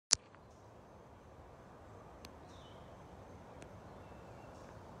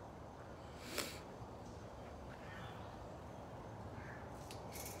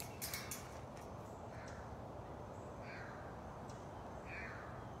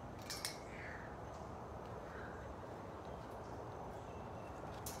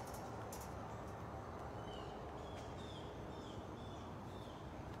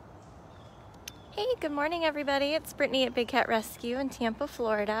Hey, good morning everybody. It's Brittany at Big Cat Rescue in Tampa,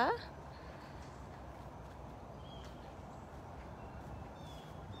 Florida.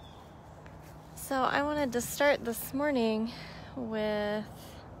 So I wanted to start this morning with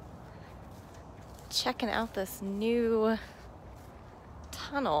checking out this new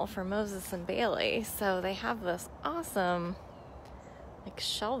tunnel for Moses and Bailey. So they have this awesome like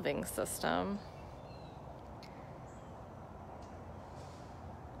shelving system.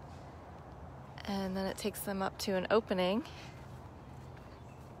 And then it takes them up to an opening.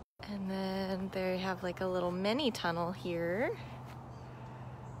 And then they have like a little mini tunnel here.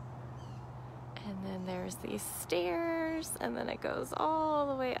 And then there's these stairs, and then it goes all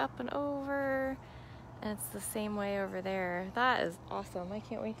the way up and over. And it's the same way over there. That is awesome. I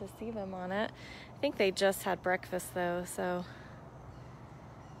can't wait to see them on it. I think they just had breakfast though, so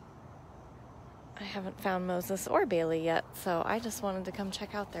I haven't found Moses or Bailey yet. So I just wanted to come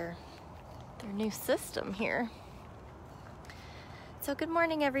check out their new system here. So good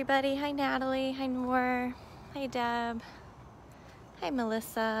morning everybody. Hi Natalie, hi Noor, hi Deb, hi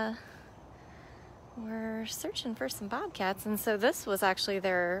Melissa. We're searching for some bobcats, and so this was actually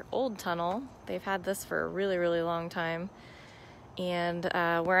their old tunnel. They've had this for a really, really long time. And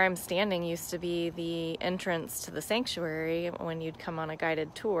where I'm standing used to be the entrance to the sanctuary when you'd come on a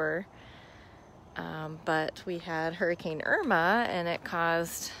guided tour. But we had Hurricane Irma, and it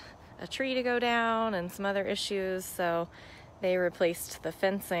caused a tree to go down and some other issues, so they replaced the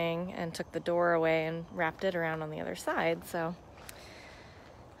fencing and took the door away and wrapped it around on the other side. So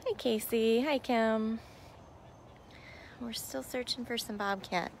hi Casey, hi Kim. We're still searching for some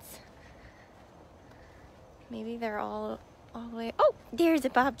bobcats. Maybe they're all the way. Oh, there's a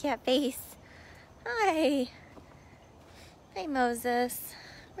bobcat face. Hi. Hi Moses.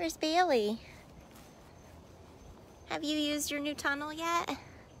 Where's Bailey? Have you used your new tunnel yet?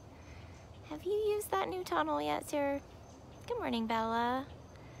 Have you used that new tunnel yet, sir? Good morning, Bella.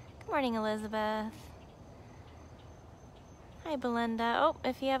 Good morning, Elizabeth. Hi, Belinda. Oh,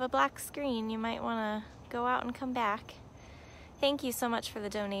 if you have a black screen, you might want to go out and come back. Thank you so much for the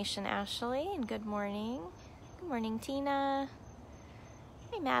donation, Ashley, and good morning. Good morning, Tina.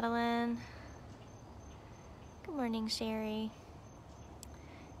 Hi, Madeline. Good morning, Sherry.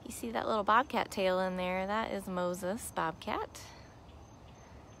 You see that little bobcat tail in there? That is Moses Bobcat.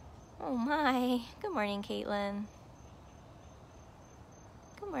 Oh my. Good morning, Caitlin.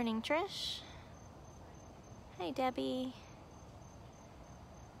 Good morning, Trish. Hi, Debbie.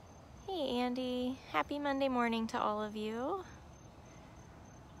 Hey, Andy. Happy Monday morning to all of you.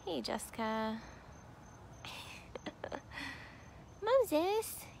 Hey, Jessica.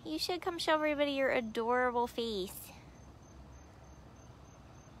 Moses, you should come show everybody your adorable face.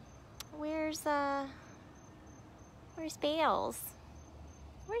 Where's Bales?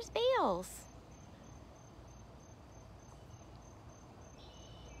 Where's Bales?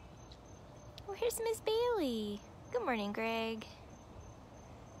 Where's Miss Bailey? Good morning, Greg.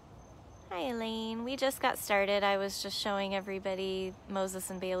 Hi, Elaine. We just got started. I was just showing everybody Moses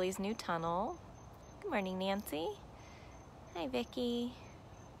and Bailey's new tunnel. Good morning, Nancy. Hi, Vicky.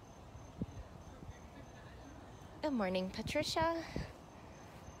 Good morning, Patricia.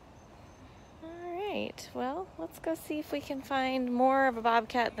 All right, well, let's go see if we can find more of a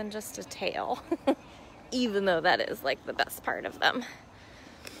bobcat than just a tail, even though that is like the best part of them.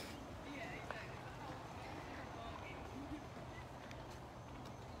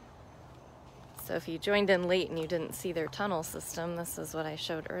 So if you joined in late and you didn't see their tunnel system, this is what I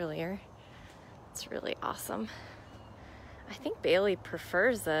showed earlier. It's really awesome. I think Bailey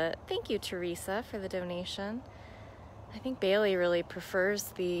prefers it. Thank you, Teresa, for the donation. I think Bailey really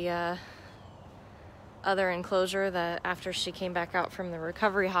prefers the other enclosure that after she came back out from the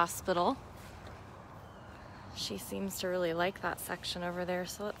recovery hospital. She seems to really like that section over there,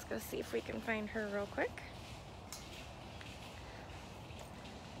 so let's go see if we can find her real quick.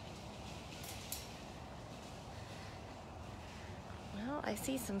 Well, I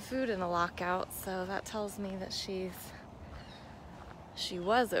see some food in the lockout, so that tells me that she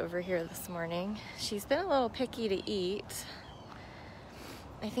was over here this morning. She's been a little picky to eat.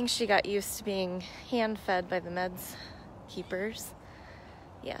 I think she got used to being hand-fed by the meds keepers.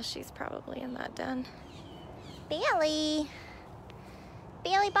 Yeah, she's probably in that den. Bailey!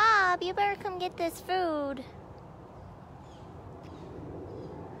 Bailey Bob, you better come get this food.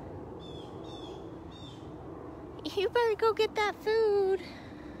 You better go get that food.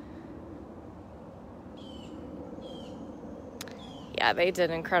 Yeah, they did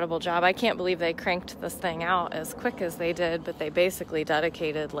an incredible job. I can't believe they cranked this thing out as quick as they did, but they basically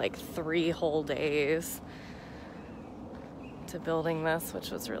dedicated like 3 whole days into building this, which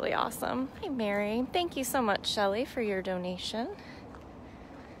was really awesome. Hi, Mary. Thank you so much, Shelly, for your donation.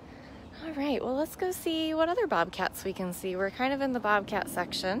 All right, well, let's go see what other bobcats we can see. We're kind of in the bobcat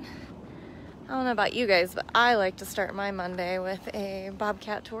section. I don't know about you guys, but I like to start my Monday with a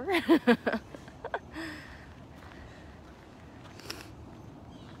bobcat tour.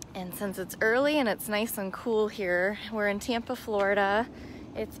 And since it's early and it's nice and cool here, we're in Tampa, Florida.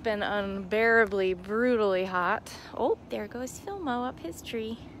 It's been unbearably, brutally hot. Oh, there goes Philmo up his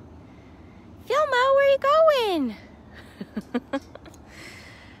tree. Philmo, where are you going?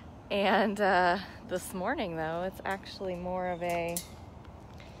 And this morning, though, it's actually more of a,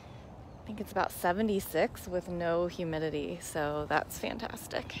 I think it's about 76 with no humidity, so that's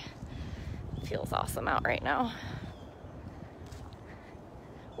fantastic. Feels awesome out right now.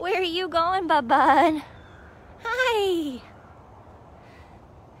 Where are you going, bud? Hi!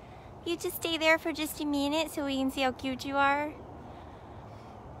 You just stay there for just a minute so we can see how cute you are?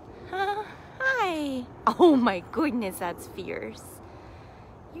 Huh? Hi! Oh my goodness, that's fierce.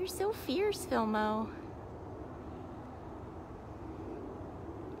 You're so fierce, Philmo.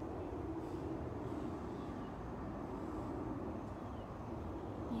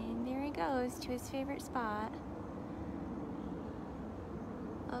 And there he goes to his favorite spot.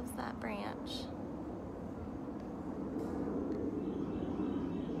 Loves that branch.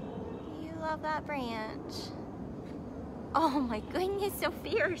 You love that branch. Oh my goodness, so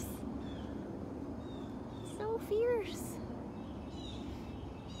fierce. So fierce.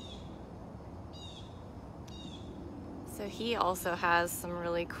 So he also has some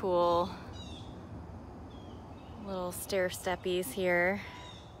really cool little stair steppies here.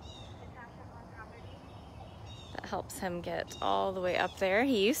 That helps him get all the way up there.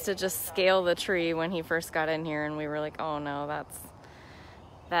 He used to just scale the tree when he first got in here, and we were like, oh no,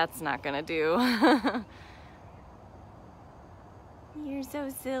 that's not gonna do. You're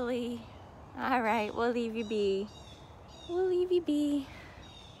so silly. All right, we'll leave you be. We'll leave you be.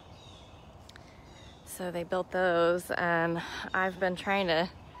 So they built those, and I've been trying to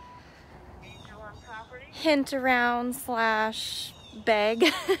hint around /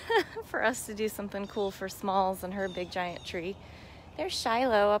 beg for us to do something cool for Smalls and her big giant tree. There's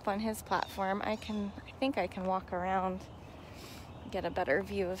Shiloh up on his platform. I think I can walk around, get a better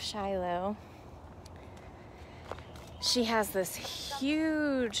view of Shiloh. She has this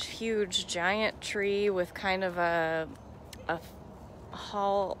huge giant tree with kind of a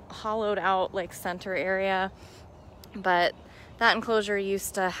hollowed out like center area, but that enclosure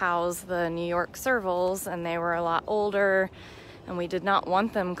used to house the New York Servals, and they were a lot older, and we did not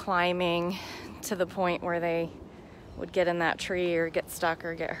want them climbing to the point where they would get in that tree or get stuck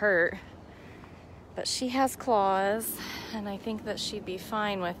or get hurt. But she has claws, and I think that she'd be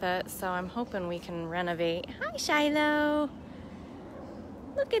fine with it, so I'm hoping we can renovate. Hi, Shiloh.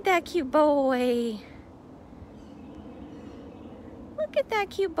 Look at that cute boy. Look at that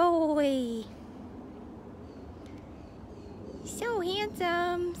cute boy. So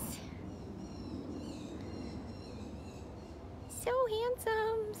handsome. So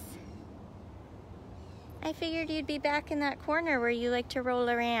handsome. I figured you'd be back in that corner where you like to roll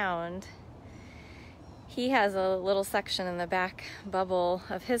around. He has a little section in the back bubble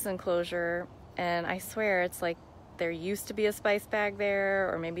of his enclosure, and I swear it's like there used to be a spice bag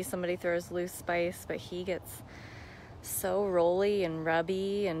there, or maybe somebody throws loose spice, but he gets so rolly and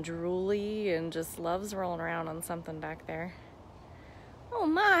rubby and drooly and just loves rolling around on something back there. Oh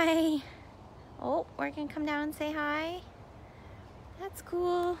my! Oh, we're gonna come down and say hi. That's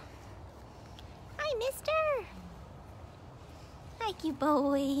cool. Hi, mister. Hi, cute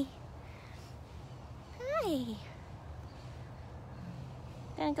boy. Hi.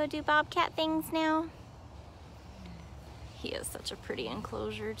 Gonna go do bobcat things now. He has such a pretty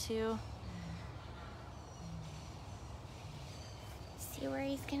enclosure too. See where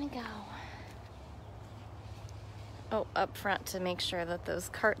he's gonna go. Oh, up front to make sure that those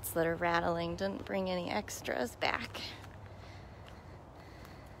carts that are rattling didn't bring any extras back.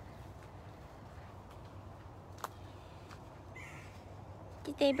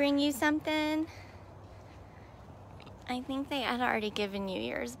 Did they bring you something? I think they had already given you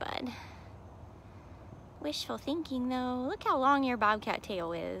yours, bud. Wishful thinking, though. Look how long your bobcat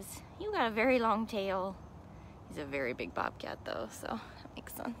tail is. You got a very long tail. He's a very big bobcat, though, so that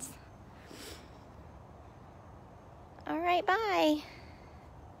makes sense. All right, bye.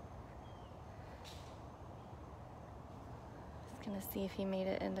 Just gonna see if he made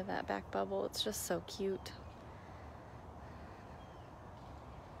it into that back bubble. It's just so cute.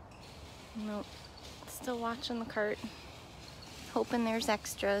 Nope. Still watching the cart. Hoping there's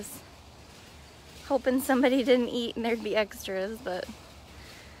extras. hoping somebody didn't eat and there'd be extras, but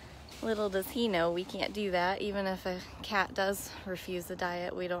little does he know we can't do that. Even if a cat does refuse the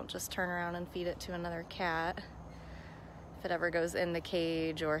diet, we don't just turn around and feed it to another cat. If it ever goes in the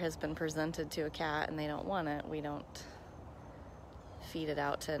cage or has been presented to a cat and they don't want it, we don't feed it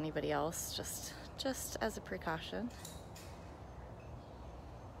out to anybody else, just as a precaution.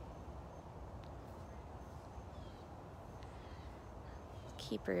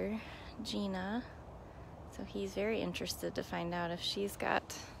 Keeper Gina, so he's very interested to find out if she's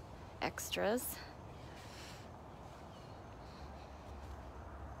got extras.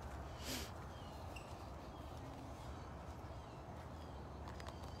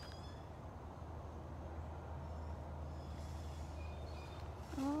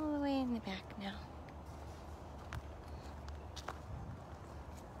 All the way in the back now.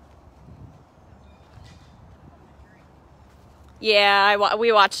 Yeah,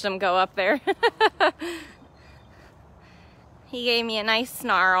 we watched him go up there. He gave me a nice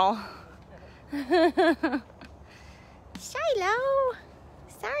snarl. Shiloh!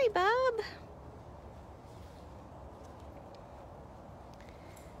 Sorry, bub.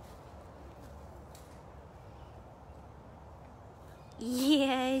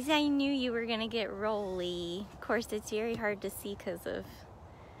 Yes, I knew you were gonna get rolly. Of course, it's very hard to see because of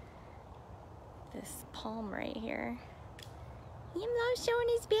this palm right here. He loves showing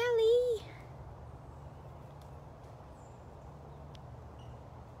his belly.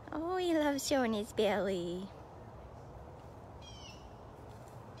 Oh, he loves showing his belly.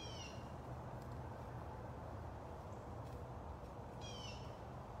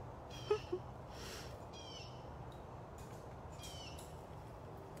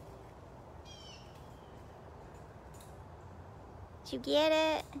 Did you get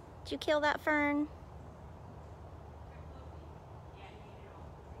it? Did you kill that fern?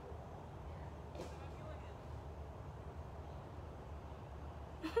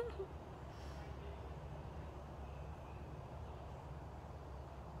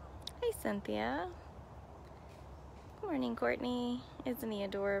 Hi, Cynthia. Good morning, Courtney. Isn't he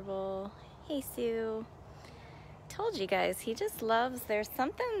adorable? Hey, Sue. Told you guys, he just loves, there's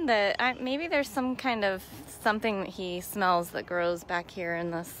something that, maybe there's some kind of something that he smells that grows back here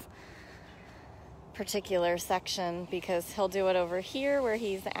in this particular section, because he'll do it over here where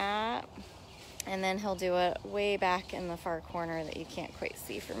he's at, and then he'll do it way back in the far corner that you can't quite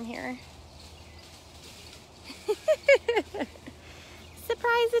see from here.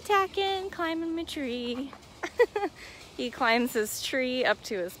 Surprise attacking, climbing my tree. He climbs his tree up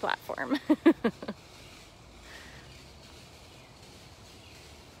to his platform.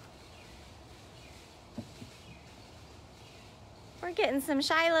 We're getting some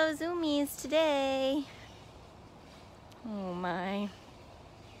Shiloh zoomies today. Oh my.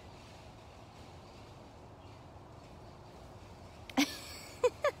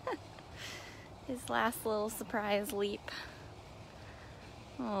 His last little surprise leap.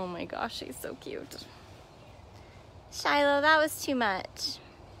 Oh my gosh, he's so cute. Shiloh, that was too much.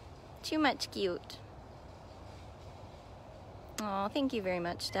 Too much cute. Oh, thank you very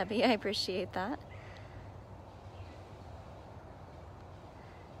much, Debbie. I appreciate that.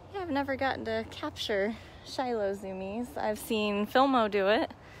 Yeah, I've never gotten to capture Shiloh zoomies. I've seen Philmo do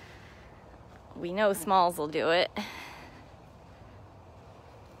it. We know Smalls will do it.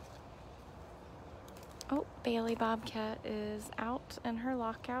 Oh, Bailey Bobcat is out in her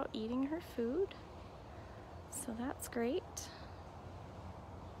lockout eating her food. So that's great.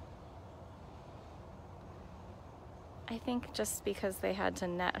 I think just because they had to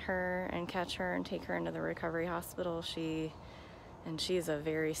net her and catch her and take her into the recovery hospital, she's a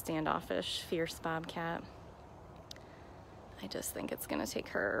very standoffish, fierce bobcat. I just think it's gonna take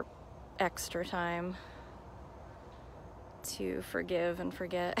her extra time to forgive and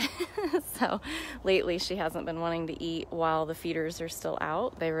forget. So lately she hasn't been wanting to eat while the feeders are still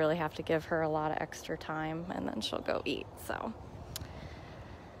out. They really have to give her a lot of extra time and then she'll go eat. So,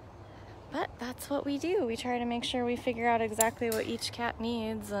 but that's what we do. We try to make sure we figure out exactly what each cat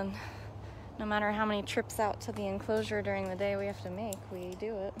needs, and no matter how many trips out to the enclosure during the day we have to make, we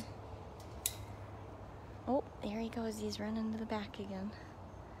do it. Oh, there he goes. He's running to the back again.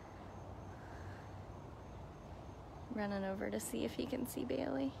 Running over to see if he can see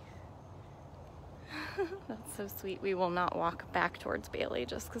Bailey. That's so sweet. We will not walk back towards Bailey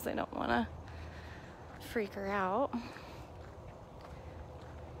just because I don't want to freak her out.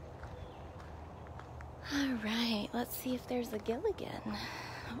 All right, let's see if there's a Gilligan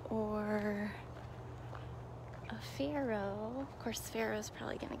or a Pharaoh. Of course, Pharaoh's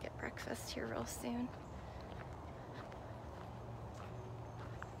probably going to get breakfast here real soon.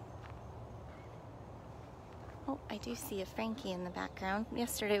 I do see a Frankie in the background.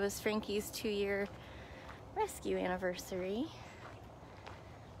 Yesterday was Frankie's 2-year rescue anniversary.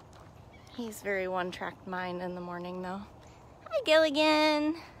 He's very one-tracked mind in the morning though. Hi,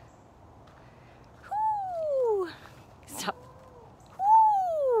 Gilligan. Whoo! Stop.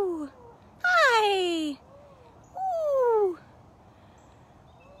 Whoo! Hi! Whoo!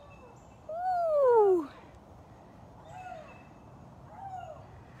 Whoo!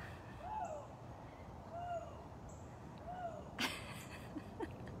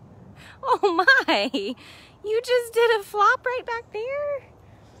 Oh my! You just did a flop right back there?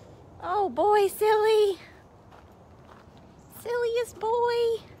 Oh boy, silly. Silliest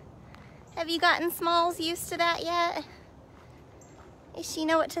boy. Have you gotten Smalls used to that yet? Does she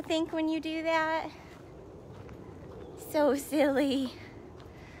know what to think when you do that? So silly.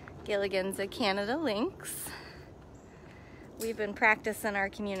 Gilligan's a Canada Lynx. We've been practicing our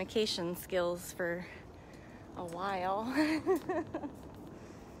communication skills for a while.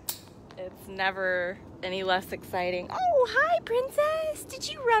 It's never any less exciting. Oh, hi, princess. Did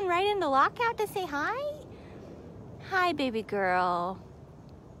you run right into Lockout to say hi? Hi, baby girl.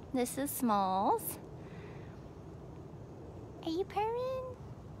 This is Smalls. Are you purring?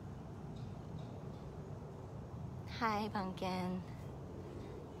 Hi, Pumpkin.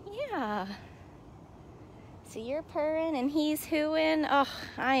 Yeah. So you're purring and he's hooing. Oh,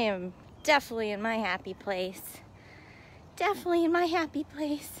 I am definitely in my happy place. Definitely in my happy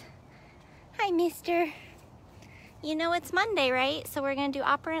place. Hi, mister. You know it's Monday, right? So we're gonna do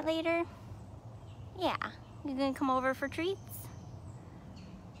operant later? Yeah. You gonna come over for treats?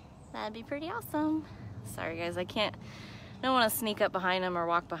 That'd be pretty awesome. Sorry guys, I don't want to sneak up behind him or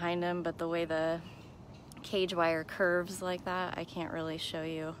walk behind him, but the way the cage wire curves like that, I can't really show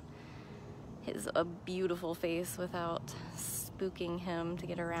you his beautiful face without spooking him to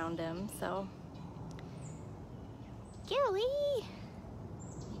get around him, so. Gilly!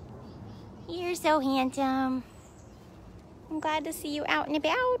 You're so handsome. I'm glad to see you out and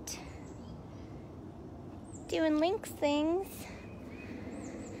about. Doing Lynx things.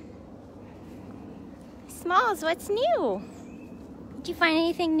 Smalls, what's new? Did you find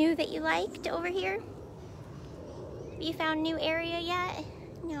anything new that you liked over here? Have you found a new area yet?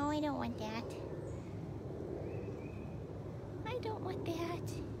 No, I don't want that. I don't want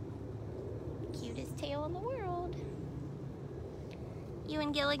that. Cutest tail in the world. You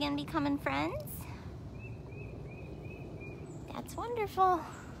and Gilligan becoming friends? That's wonderful.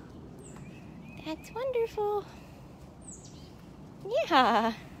 That's wonderful.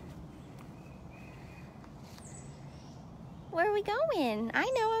 Yeah. Where are we going? I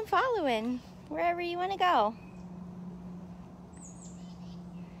know, I'm following. Wherever you want to go.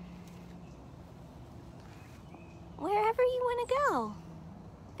 Wherever you want to go.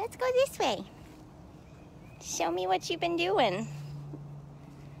 Let's go this way. Show me what you've been doing.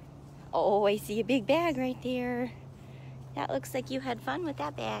 Oh, I see a big bag right there. That looks like you had fun with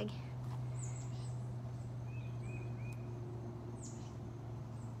that bag.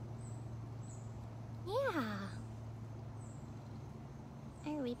 Yeah.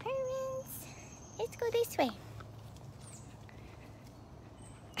 Are we parents? Let's go this way.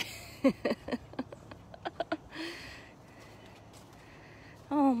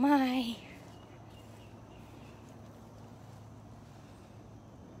 Oh my.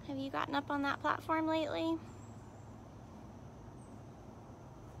 Have you gotten up on that platform lately?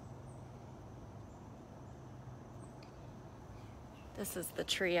 This is the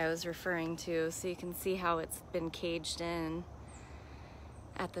tree I was referring to, so you can see how it's been caged in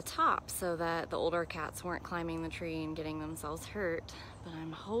at the top so that the older cats weren't climbing the tree and getting themselves hurt. But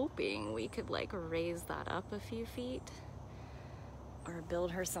I'm hoping we could like raise that up a few feet or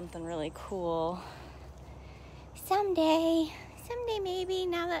build her something really cool. Someday maybe,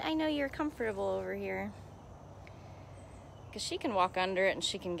 now that I know you're comfortable over here. Because she can walk under it and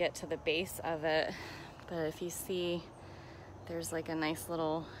she can get to the base of it. But if you see, there's like a nice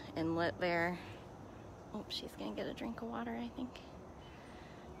little inlet there. Oh, she's gonna get a drink of water, I think.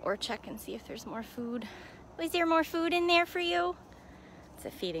 Or check and see if there's more food. Was there more food in there for you? It's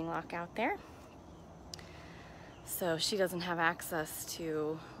a feeding lock out there. So she doesn't have access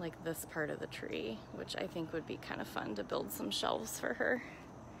to like this part of the tree, which I think would be kind of fun to build some shelves for her.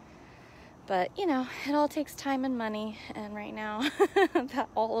 But you know, it all takes time and money, and right now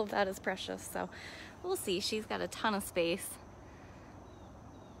all of that is precious, so we'll see. She's got a ton of space.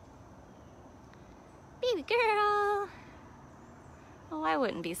 Baby girl! Oh, I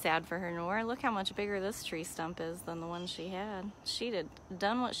wouldn't be sad for her, nor. Look how much bigger this tree stump is than the one she had. She'd have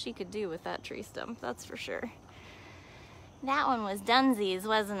done what she could do with that tree stump, that's for sure. That one was Dunsies,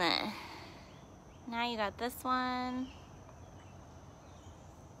 wasn't it? Now you got this one.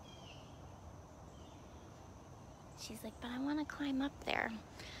 She's like, but I want to climb up there.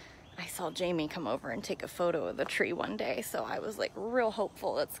 I saw Jamie come over and take a photo of the tree one day, so I was like real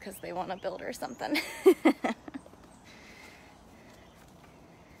hopeful it's because they want to build her something.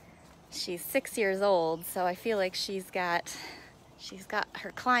 She's 6 years old, so I feel like she's got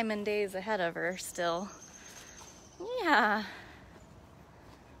her climbing days ahead of her still. Yeah.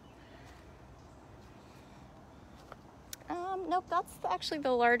 Nope, that's actually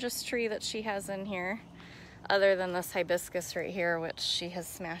the largest tree that she has in here, other than this hibiscus right here, which she has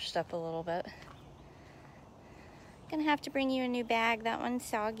smashed up a little bit. Gonna have to bring you a new bag. That one's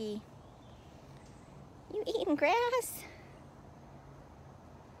soggy. You eating grass?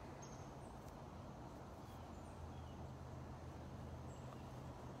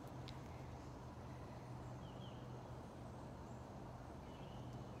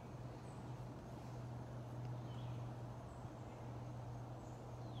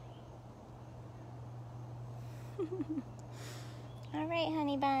 All right,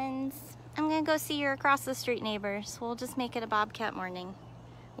 honey buns. I'm gonna go see your across the street neighbors. We'll just make it a Bobcat morning.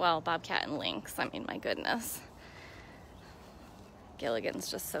 Well, Bobcat and Lynx. I mean, my goodness. Gilligan's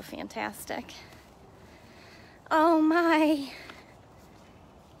just so fantastic. Oh my.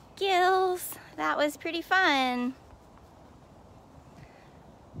 Gills, that was pretty fun.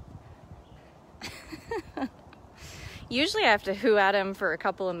 Usually I have to hoo at him for a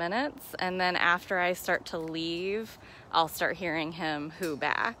couple of minutes, and then after I start to leave, I'll start hearing him hoo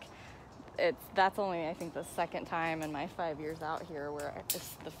back. That's only, I think, the second time in my 5 years out here where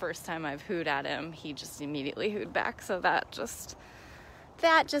it's the first time I've hooed at him, he just immediately hooed back. So that just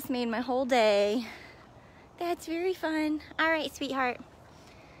made my whole day. That's very fun. All right, sweetheart.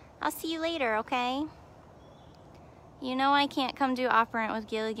 I'll see you later, okay? You know I can't come do operant with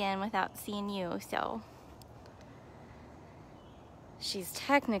Gilligan without seeing you, so. She's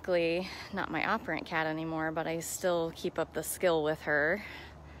technically not my operant cat anymore, but I still keep up the skill with her.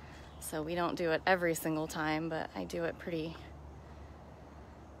 So we don't do it every single time, but I do it pretty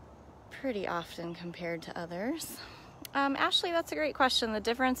often compared to others. Ashley, that's a great question. The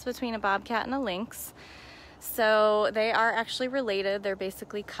difference between a Bobcat and a Lynx. So they are actually related. They're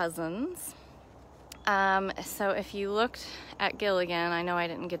basically cousins. So if you looked at Gilligan, I know I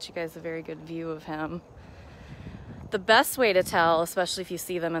didn't get you guys a very good view of him. The best way to tell, especially if you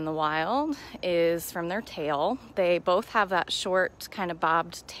see them in the wild, is from their tail. They both have that short, kind of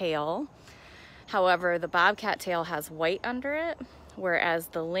bobbed tail. However, the Bobcat tail has white under it, whereas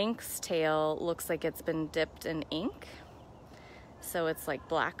the Lynx tail looks like it's been dipped in ink. So it's like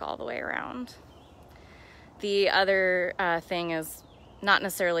black all the way around. The other thing is not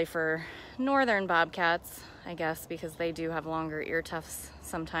necessarily for northern Bobcats, I guess, because they do have longer ear tufts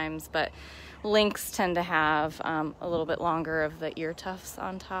sometimes, but Lynx tend to have a little bit longer of the ear tufts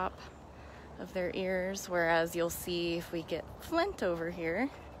on top of their ears, whereas you'll see if we get Flint over here,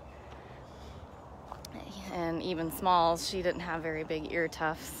 and even Smalls, she didn't have very big ear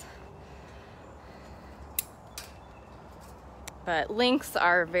tufts. But Lynx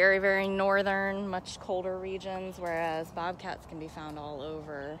are very, very northern, much colder regions, whereas Bobcats can be found all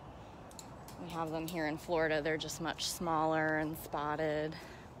over. We have them here in Florida. They're just much smaller and spotted.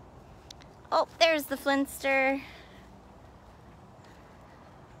 Oh, there's the Flintster.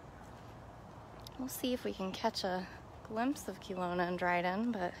 We'll see if we can catch a glimpse of Kelowna and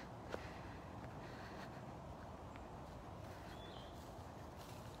Dryden, but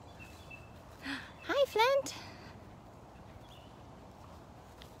hi, Flint.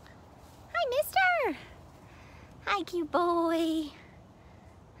 Hi, mister. Hi, cute boy.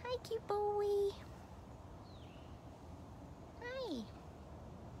 Hi, cute boy. Hi.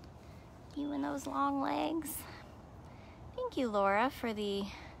 You and those long legs. Thank you, Laura, for the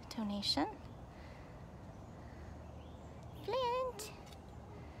donation. Flint.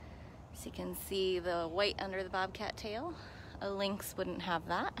 So you can see the white under the Bobcat tail. A Lynx wouldn't have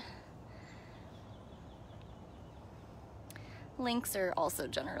that. Lynx are also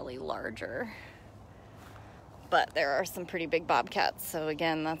generally larger, but there are some pretty big Bobcats, so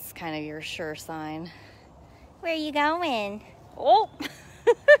again, that's kind of your sure sign. Where are you going? Oh!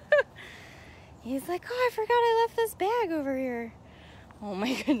 He's like, oh, I forgot I left this bag over here. Oh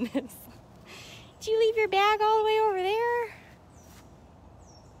my goodness. Did you leave your bag all the way over there?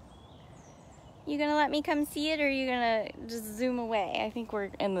 You gonna let me come see it, or are you gonna just zoom away? I think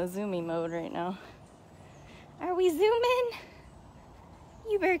we're in the zoomy mode right now. Are we zooming?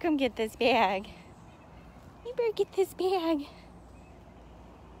 You better come get this bag. You better get this bag.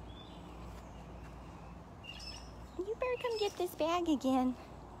 You better come get this bag again.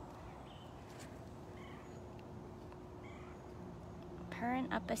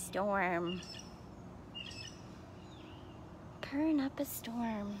 Purring up a storm. Purring up a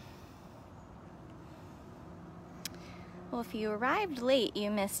storm. Well, if you arrived late,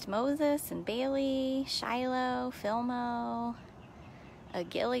 you missed Moses and Bailey, Shiloh, Philmo, a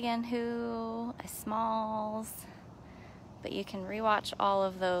Gilligan Who, a Smalls, but you can rewatch all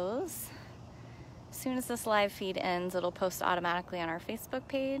of those. As soon as this live feed ends, it'll post automatically on our Facebook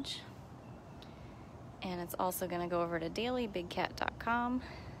page. And it's also gonna go over to dailybigcat.com.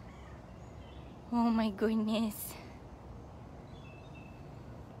 Oh my goodness.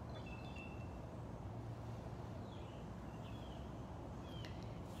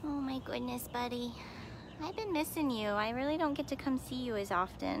 Oh my goodness, buddy. I've been missing you. I really don't get to come see you as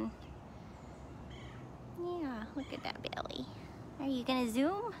often. Yeah, look at that belly. Are you gonna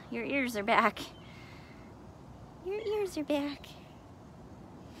zoom? Your ears are back. Your ears are back.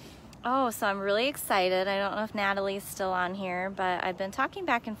 Oh, so I'm really excited. I don't know if Natalie's still on here, but I've been talking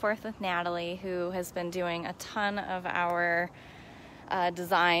back and forth with Natalie, who has been doing a ton of our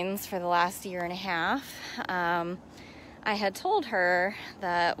designs for the last year and a half. I had told her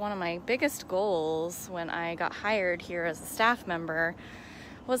that one of my biggest goals when I got hired here as a staff member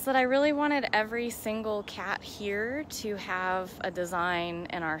was that I really wanted every single cat here to have a design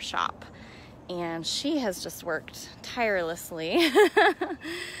in our shop. And she has just worked tirelessly.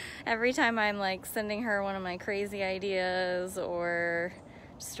 Every time I'm like sending her one of my crazy ideas or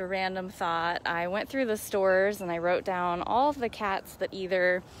just a random thought, I went through the stores and I wrote down all of the cats that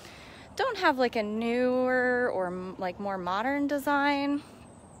either don't have like a newer or like more modern design,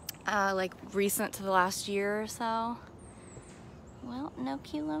 like recent to the last year or so. Well, no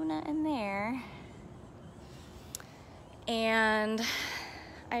Kelowna in there. And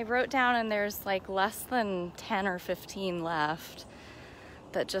I wrote down, and there's like less than 10 or 15 left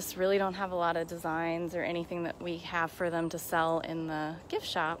that just really don't have a lot of designs or anything that we have for them to sell in the gift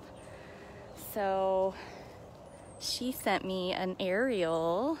shop. So she sent me an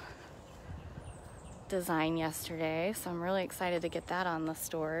aerial design yesterday, so I'm really excited to get that on the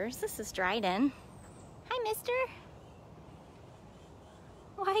stores. This is Dryden. Hi, mister.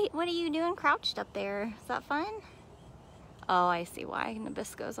 Why, what are you doing crouched up there? Is that fun? Oh, I see why.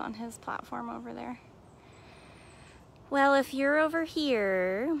 Nabisco's on his platform over there. Well, if you're over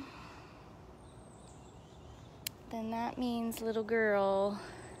here, then that means little girl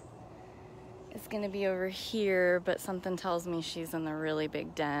is gonna be over here, but something tells me she's in the really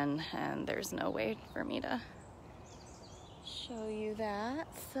big den and there's no way for me to show you that.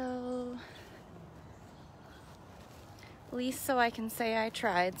 So, at least so I can say I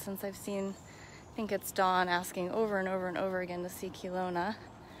tried, since I've seen, I think it's Dawn asking over and over and over again to see Kelowna.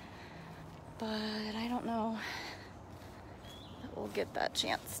 But I don't know that we'll get that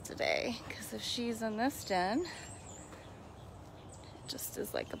chance today, because if she's in this den, it just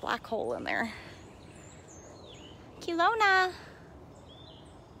is like a black hole in there. Kelowna!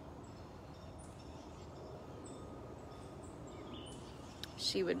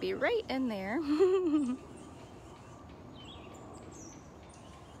 She would be right in there.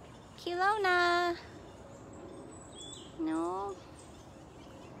 Kelowna! No.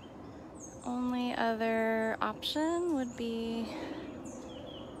 Only other option would be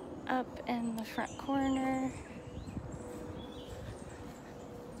up in the front corner.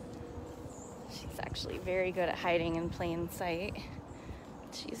 She's actually very good at hiding in plain sight.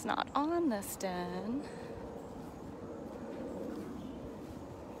 She's not on this den.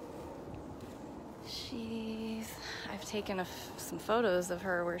 I've taken some photos of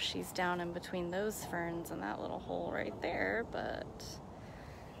her where she's down in between those ferns and that little hole right there, but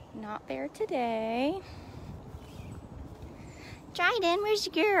not there today. Dryden, where's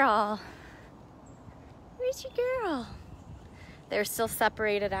your girl? Where's your girl? They're still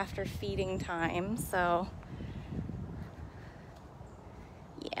separated after feeding time, so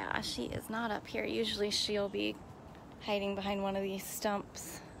yeah, she is not up here. Usually she'll be hiding behind one of these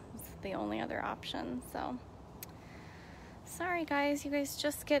stumps. It's the only other option, so sorry guys, you guys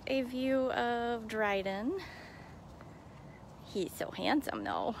just get a view of Dryden. He's so handsome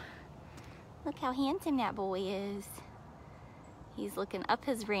though. Look how handsome that boy is. He's looking up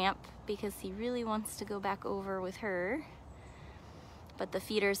his ramp because he really wants to go back over with her. But the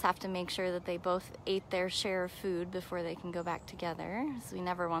feeders have to make sure that they both ate their share of food before they can go back together. So we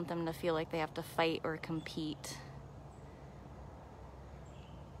never want them to feel like they have to fight or compete.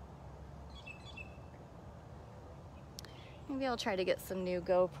 Maybe I'll try to get some new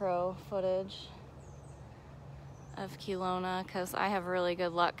GoPro footage of Kelowna, because I have really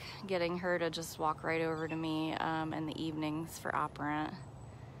good luck getting her to just walk right over to me in the evenings for operant.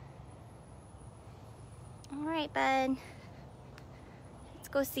 All right, bud.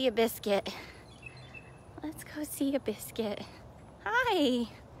 go see a biscuit. Let's go see a biscuit. Hi.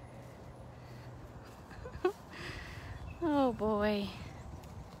 Oh boy.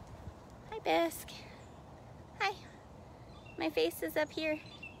 Hi, Bisc. Hi. My face is up here.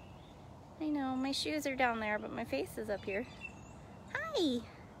 I know, my shoes are down there, but my face is up here. Hi.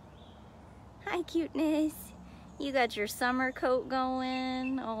 Hi, cuteness. You got your summer coat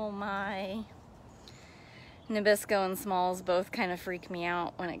going. Oh my. Nabisco and Smalls both kind of freak me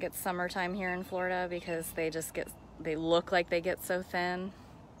out when it gets summertime here in Florida because they look like they get so thin,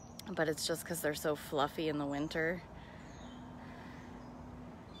 but it's just because they're so fluffy in the winter.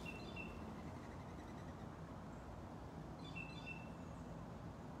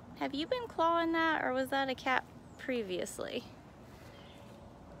 Have you been clawing that, or was that a cat previously?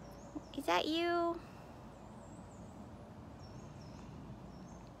 Is that you?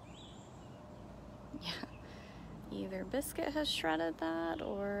 Yeah. Either Biscuit has shredded that,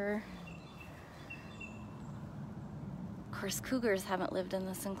 or... Of course, Cougars haven't lived in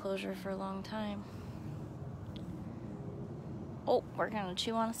this enclosure for a long time. Oh, we're gonna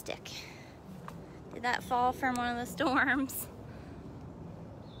chew on a stick. Did that fall from one of the storms?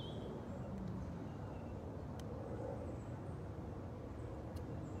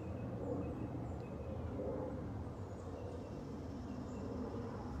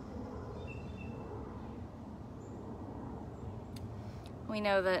 We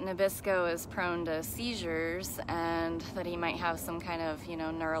know that Nabisco is prone to seizures and that he might have some kind of,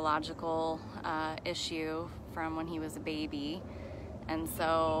 neurological issue from when he was a baby. And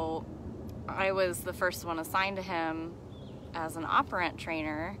so I was the first one assigned to him as an operant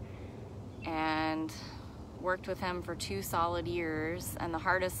trainer and worked with him for 2 solid years. And the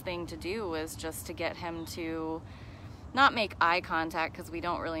hardest thing to do was just to get him to not make eye contact, because we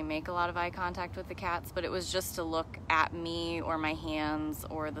don't really make a lot of eye contact with the cats, but it was just to look at me or my hands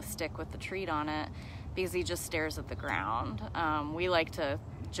or the stick with the treat on it, because he just stares at the ground. We like to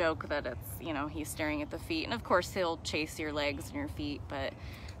joke that it's, he's staring at the feet, and of course he'll chase your legs and your feet, but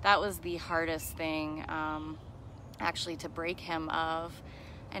that was the hardest thing actually to break him of.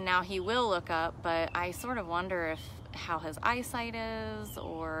 And now he will look up, but I sort of wonder how his eyesight is,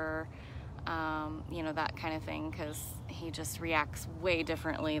 or that kind of thing, because he just reacts way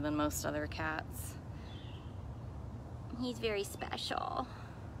differently than most other cats. He's very special.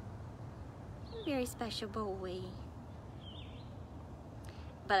 Very special boy.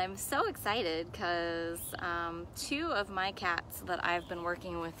 But I'm so excited because 2 of my cats that I've been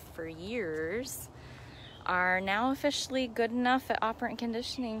working with for years are now officially good enough at operant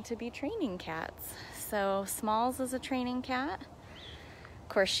conditioning to be training cats. So Smalls is a training cat. Of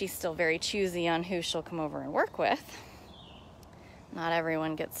course, she's still very choosy on who she'll come over and work with. Not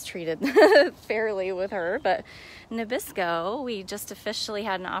everyone gets treated fairly with her, but Nabisco, we just officially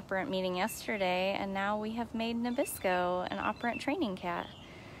had an operant meeting yesterday, and now we have made Nabisco an operant training cat.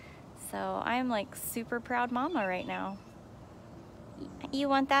 So I'm like super proud mama right now. You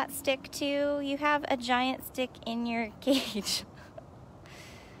want that stick too? You have a giant stick in your cage.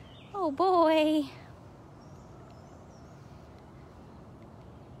 Oh boy.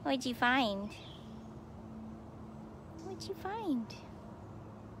 What'd you find? What'd you find?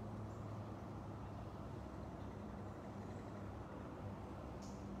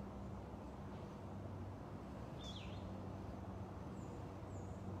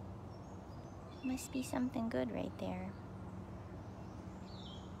 Must be something good right there.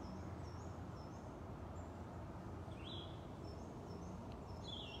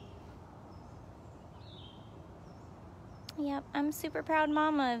 Yep, I'm super proud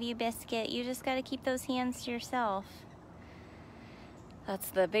mama of you, Biscuit. You just gotta keep those hands to yourself. That's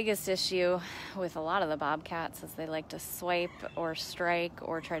the biggest issue with a lot of the bobcats, is they like to swipe or strike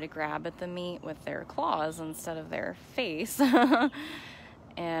or try to grab at the meat with their claws instead of their face.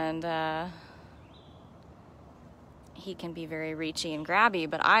 And he can be very reachy and grabby,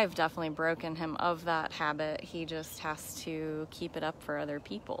 but I've definitely broken him of that habit. He just has to keep it up for other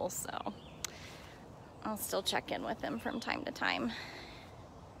people, so I'll still check in with him from time to time.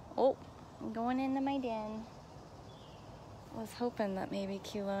 Oh, I'm going into my den. I was hoping that maybe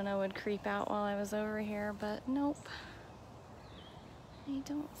Kelowna would creep out while I was over here, but nope. I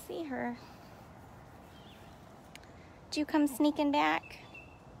don't see her. Did you come sneaking back?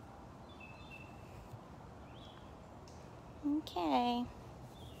 Okay.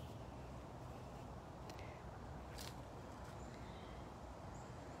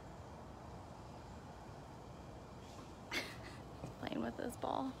 Playing with this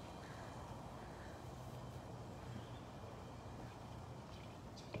ball.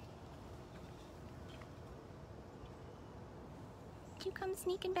 Did you come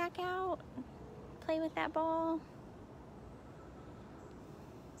sneaking back out? Play with that ball?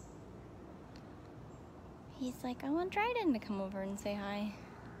 He's like, I want Dryden to come over and say hi.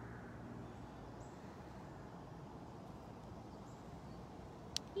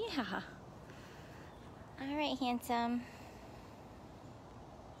 Yeah. All right, handsome.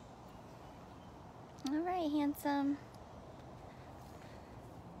 All right, handsome.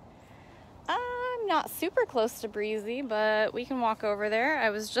 I'm not super close to Breezy, but we can walk over there. I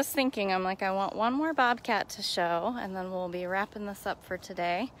was just thinking, I'm like, I want one more Bobcat to show, and then we'll be wrapping this up for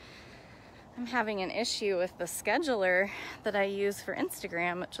today. I'm having an issue with the scheduler that I use for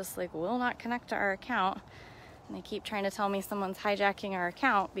Instagram. It just like will not connect to our account. And they keep trying to tell me someone's hijacking our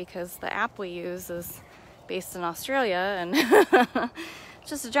account because the app we use is based in Australia, and it's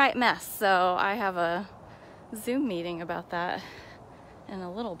just a giant mess. So I have a Zoom meeting about that in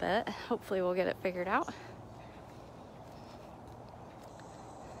a little bit. Hopefully we'll get it figured out.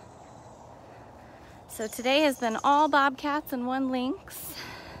 So today has been all Bobcats and 1 Lynx.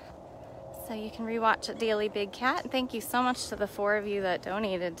 So you can rewatch it daily, Big Cat. Thank you so much to the 4 of you that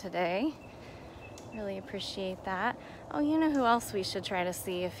donated today. Really appreciate that. Oh, you know who else we should try to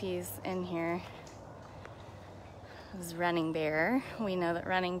see if he's in here? This is Running Bear. We know that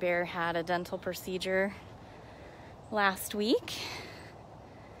Running Bear had a dental procedure last week.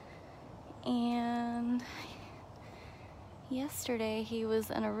 And yesterday he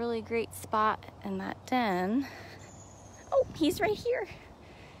was in a really great spot in that den. Oh, he's right here.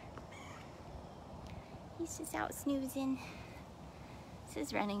 He's just out snoozing. This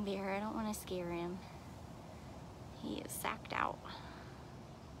is Running Bear. I don't want to scare him. He is sacked out.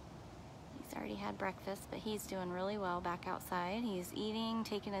 He's already had breakfast, but he's doing really well back outside. He's eating,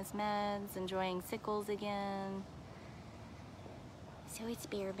 taking his meds, enjoying sickles again. So it's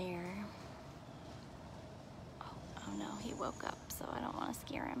Bear. Oh no, he woke up, so I don't want to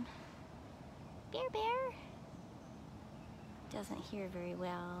scare him. Bear. Doesn't hear very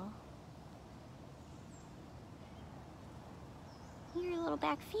well. Your little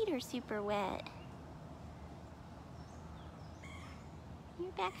back feet are super wet.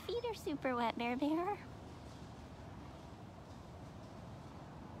 Your back feet are super wet, Bear.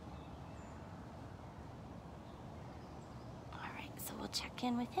 Alright, so we'll check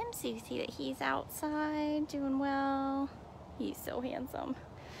in with him so you see that he's outside doing well. He's so handsome.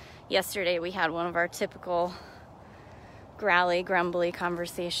 Yesterday we had one of our typical growly, grumbly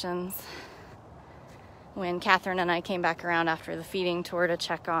conversations when Catherine and I came back around after the feeding tour to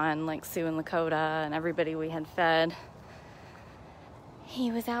check on like Sue and Lakota and everybody we had fed.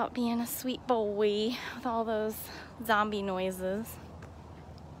 He was out being a sweet boy with all those zombie noises.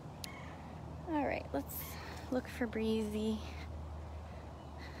 All right, let's look for Breezy.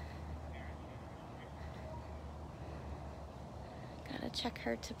 Gotta check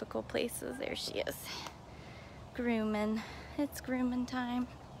her typical places. There she is. Grooming. It's grooming time.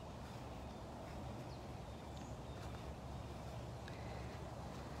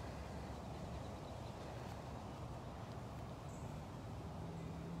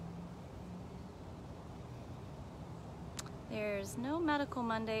 There's no medical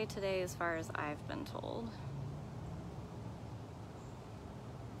Monday today as far as I've been told.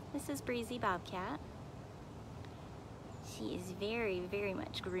 This is Breezy Bobcat. She is very, very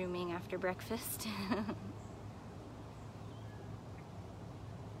much grooming after breakfast.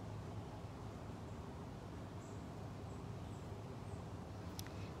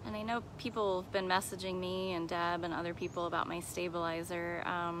 And I know people have been messaging me and Deb and other people about my stabilizer.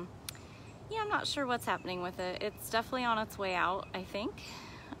 Yeah, I'm not sure what's happening with it. It's definitely on its way out, I think,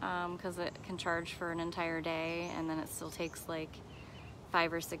 because it can charge for an entire day and then it still takes like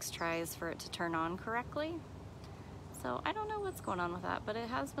 5 or 6 tries for it to turn on correctly. So I don't know what's going on with that, but it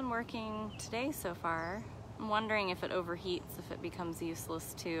has been working today so far. I'm wondering if it overheats, if it becomes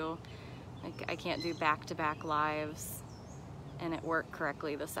useless too. Like I can't do back-to-back lives and it worked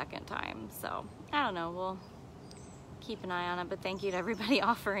correctly the second time. So I don't know, we'll keep an eye on it, but thank you to everybody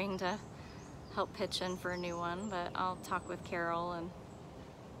offering to help pitch in for a new one. But I'll talk with Carol and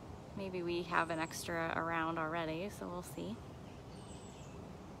maybe we have an extra around already, so we'll see.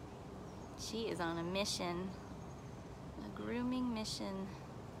 She is on a mission, a grooming mission.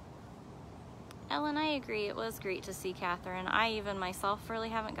 Ellen, I agree, it was great to see Catherine. I even myself really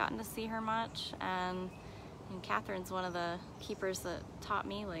haven't gotten to see her much, and Catherine's one of the keepers that taught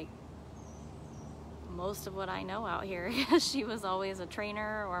me like most of what I know out here. She was always a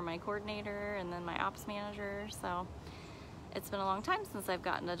trainer or my coordinator and then my ops manager, so it's been a long time since I've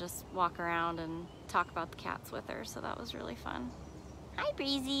gotten to just walk around and talk about the cats with her, so that was really fun. Hi,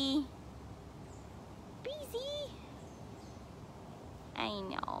 Breezy. Breezy. I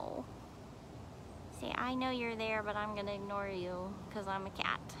know. Say, I know you're there, but I'm gonna ignore you because I'm a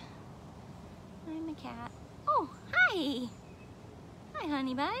cat. I'm a cat. Oh, hi. Hi,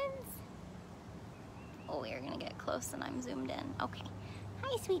 honey buns. Oh, we're gonna get close and I'm zoomed in. Okay.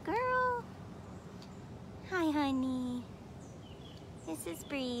 Hi, sweet girl. Hi, honey. This is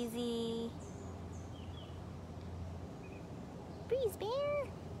Breezy. Breeze Bear.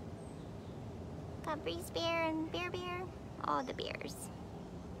 Got Breeze Bear and Bear Bear. All the bears.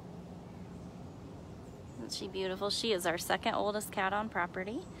 Isn't she beautiful? She is our second oldest cat on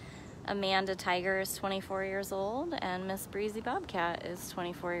property. Amanda Tiger is 24 years old, and Miss Breezy Bobcat is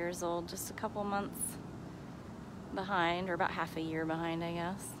 24 years old, just a couple months behind, or about half a year behind, I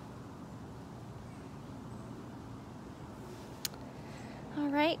guess. All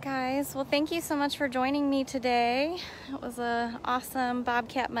right, guys. Well, thank you so much for joining me today. It was an awesome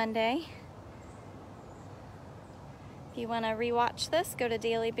Bobcat Monday. If you want to rewatch this, go to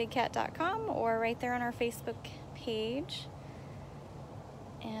dailybigcat.com or right there on our Facebook page.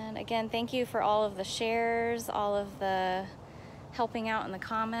 And again, thank you for all of the shares, all of the helping out in the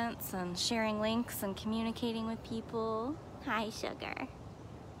comments and sharing links and communicating with people. Hi, sugar.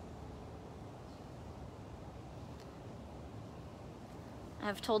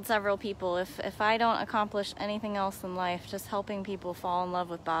 I've told several people if I don't accomplish anything else in life, just helping people fall in love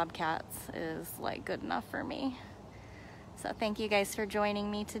with bobcats is like good enough for me. So thank you guys for joining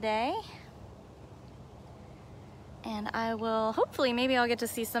me today. And I will, hopefully, maybe I'll get to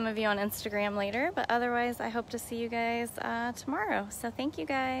see some of you on Instagram later, but otherwise I hope to see you guys tomorrow. So thank you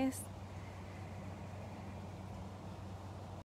guys.